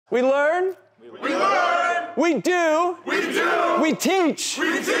We learn. We learn. We do. We do. We teach.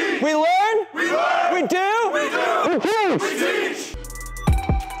 We teach. We learn. We learn. We do. We do. We teach. We teach.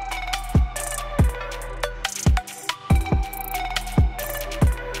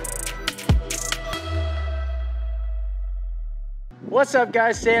 What's up,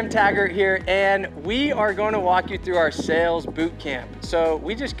 guys? Sam Taggart here, and we are going to walk you through our Sales Bootcamp. So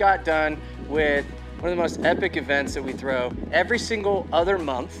we just got done with one of the most epic events that we throw every single other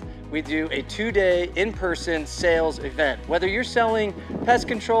month. We do a 2-day in-person sales event. Whether you're selling pest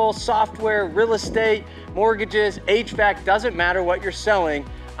control, software, real estate, mortgages, HVAC, doesn't matter what you're selling.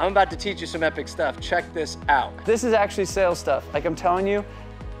 I'm about to teach you some epic stuff. Check this out. This is actually sales stuff. Like I'm telling you,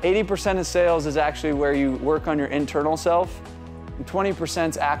 80% of sales is actually where you work on your internal self, and 20%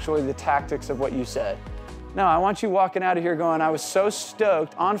 is actually the tactics of what you said. No, I want you walking out of here going, I was so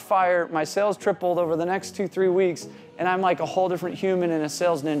stoked, on fire, my sales tripled over the next 2-3 weeks, and I'm like a whole different human and a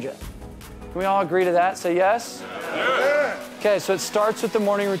sales ninja. Can we all agree to that? Say yes? Yeah. Okay, so it starts with the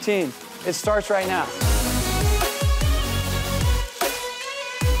morning routine. It starts right now.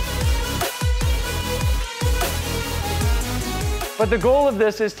 But the goal of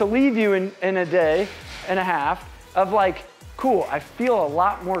this is to leave you in a day and a half of like, cool, I feel a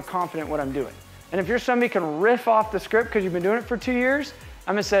lot more confident what I'm doing. And if you're somebody who can riff off the script because you've been doing it for 2 years,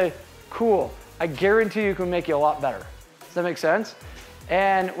 I'm gonna say, cool, I guarantee you can make you a lot better. Does that make sense?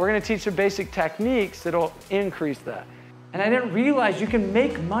 And we're gonna teach some basic techniques that'll increase that. And I didn't realize you can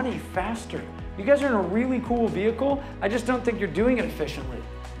make money faster. You guys are in a really cool vehicle. I just don't think you're doing it efficiently.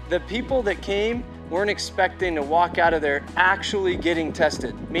 The people that came weren't expecting to walk out of there actually getting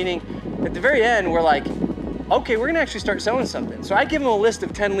tested. Meaning, at the very end, we're like, okay, we're gonna actually start selling something. So I give them a list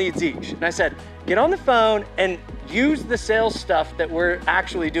of 10 leads each. And I said, get on the phone and use the sales stuff that we're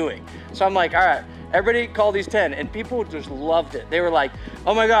actually doing. So I'm like, all right, everybody call these 10. And people just loved it. They were like,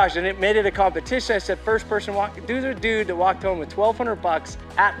 oh my gosh, and it made it a competition. I said, first person dude that walked home with $1,200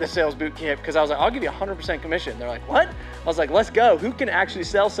 at the Sales Bootcamp, because I was like, I'll give you 100% commission. They're like, what? I was like, let's go. Who can actually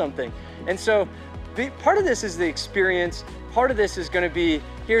sell something? And so part of this is the experience. Part of this is gonna be,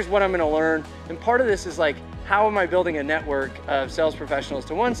 here's what I'm gonna learn. And part of this is like, how am I building a network of sales professionals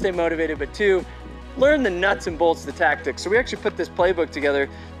to one, stay motivated, but two, learn the nuts and bolts, the tactics. So we actually put this playbook together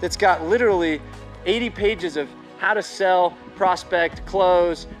that's got literally 80 pages of how to sell, prospect,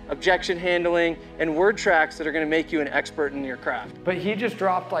 close, objection handling, and word tracks that are gonna make you an expert in your craft. But he just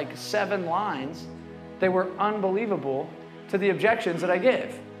dropped like 7 lines. They were unbelievable to the objections that I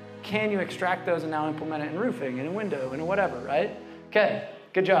gave. Can you extract those and now implement it in roofing, in a window, and whatever, right? Okay.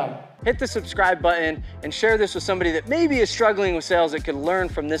 Good job. Hit the subscribe button and share this with somebody that maybe is struggling with sales that could learn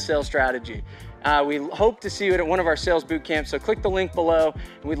from this sales strategy. We hope to see you at one of our sales boot camps, so click the link below.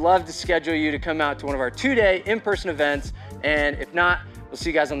 And we'd love to schedule you to come out to one of our 2-day in-person events. And if not, we'll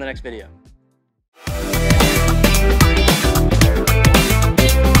see you guys on the next video.